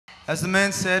As the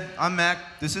man said, I'm Mac,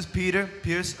 this is Peter,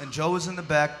 Pierce, and Joe is in the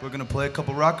back. We're gonna play a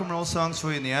couple rock and roll songs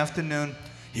for you in the afternoon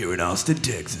here in Austin,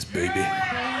 Texas, baby.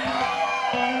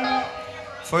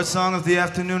 First song of the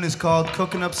afternoon is called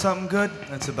Cooking Up Something Good.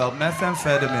 It's about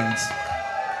methamphetamines.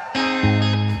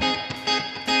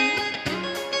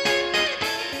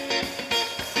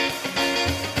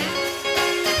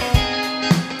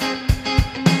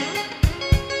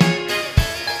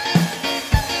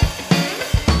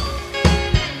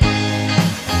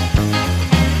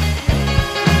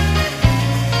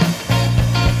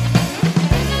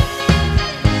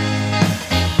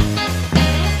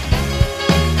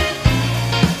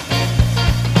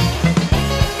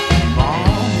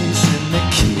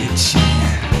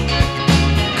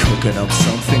 Cooking up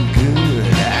something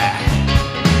good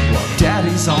while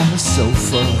Daddy's on the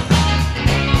sofa,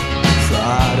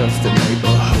 pride of the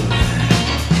neighborhood.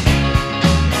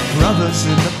 Brothers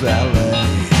in the ballet,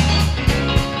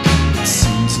 it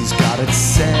seems he's got it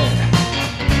set,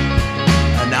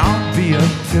 and I'll be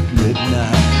up at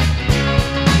midnight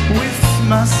with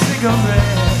my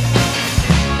cigarette.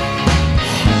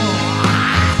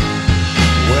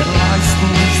 When life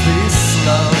moves this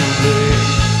slowly,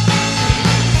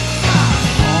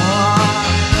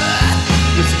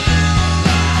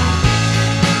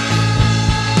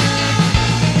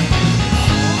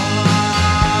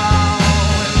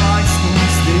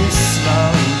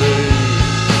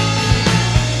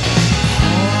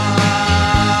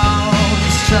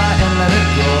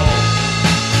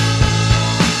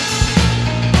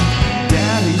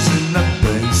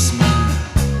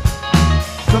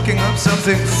 cooking up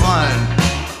something fun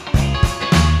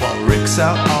while Rick's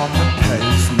out on the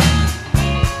pavement,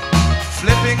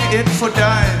 flipping it for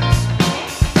dimes.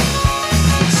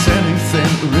 It's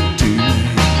anything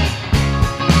redeeming,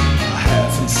 I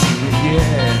haven't seen it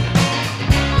yet,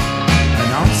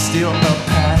 and I'm still up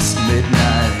past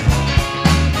midnight,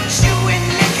 chewing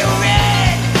cigarettes.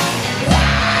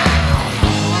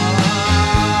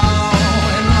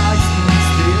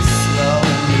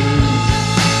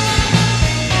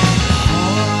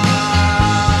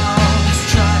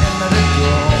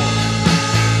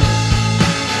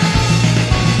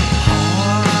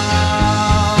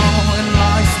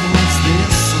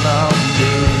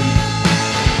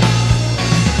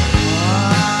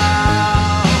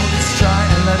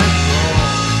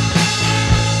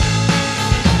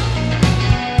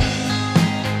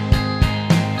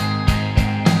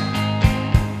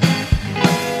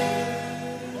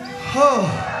 Oh,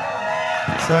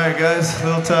 sorry guys, a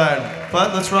little tired,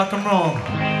 but let's rock and roll.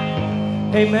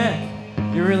 Hey Mac,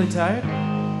 you're really tired?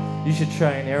 You should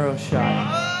try an arrow shot.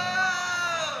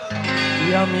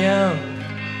 Yum yum.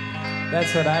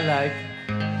 That's what I like.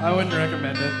 I wouldn't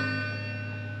recommend it.